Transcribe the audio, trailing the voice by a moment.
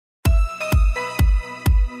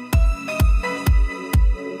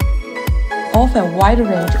offer a wide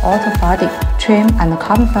range of auto body, trim, and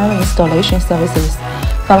carbon fiber installation services,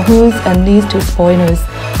 from hoods and leads to spoilers,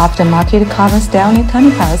 aftermarket carbon styling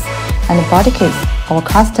tuning parts, and body kits. Our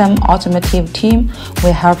custom automotive team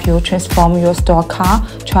will help you transform your store car,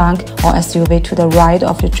 trunk, or SUV to the ride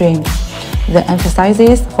of your dreams. The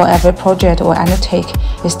emphasis for every project or undertake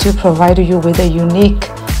is to provide you with a unique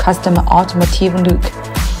custom automotive look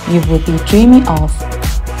you would be dreaming of.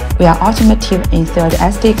 We are automotive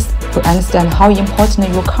enthusiasts who understand how important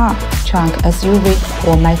your car, trunk, SUV,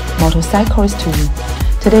 or motorcycle is to you.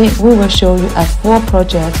 Today, we will show you a full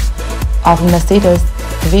project of Mercedes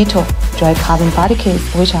Vito dry carbon body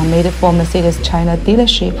kits, which are made for Mercedes China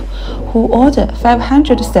dealership, who order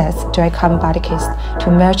 500 sets dry carbon body kits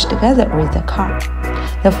to merge together with the car.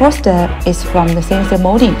 The first step is from the CNC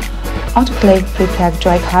molding, autoclave prepreg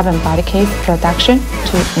dry carbon body kits production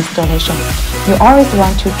to installation. You always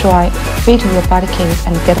want to dry fit your body kit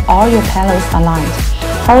and get all your panels aligned,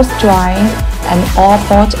 holes drying, and all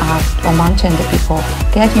bolts are mounted before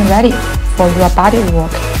getting ready for your body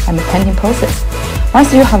work and painting process.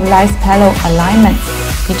 Once you have nice panel alignments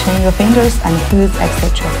between your fenders and hoods,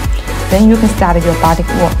 etc., then you can start your body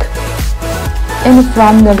work. And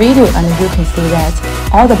from the video, and you can see that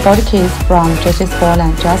all the body kits from JJ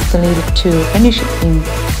Sportline just need to finish in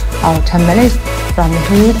 10 minutes from the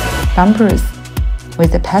hood bumpers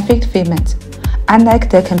with a perfect fitment. Unlike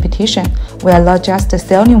the competition, we are not just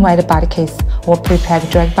selling white body kits or prepared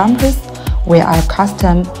drag bumpers. We are a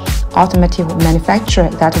custom automotive manufacturer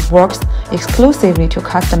that works exclusively to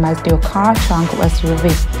customize your car, trunk, or SUV.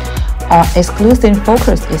 Our exclusive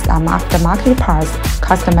focus is on aftermarket parts,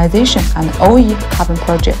 customization, and OE carbon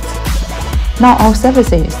projects. Now our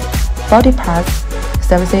services: body parts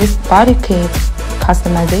services, body kit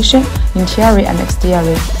customization, interior and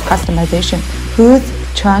exterior customization, hoods,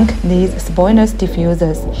 trunk, leads, spoilers,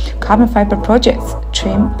 diffusers, carbon fiber projects,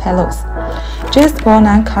 trim panels. JJ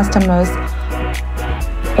Sportline customers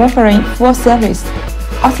offering full service,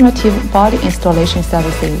 automotive body installation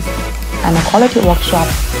services, and a quality workshop.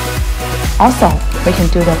 Also, we can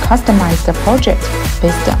do the customized project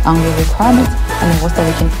based on your requirements, and also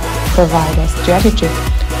we can provide a strategic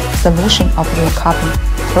solution of your carbon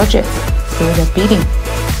projects through the bidding.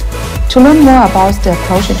 To learn more about the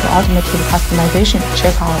approach to automotive customization,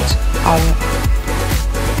 check out our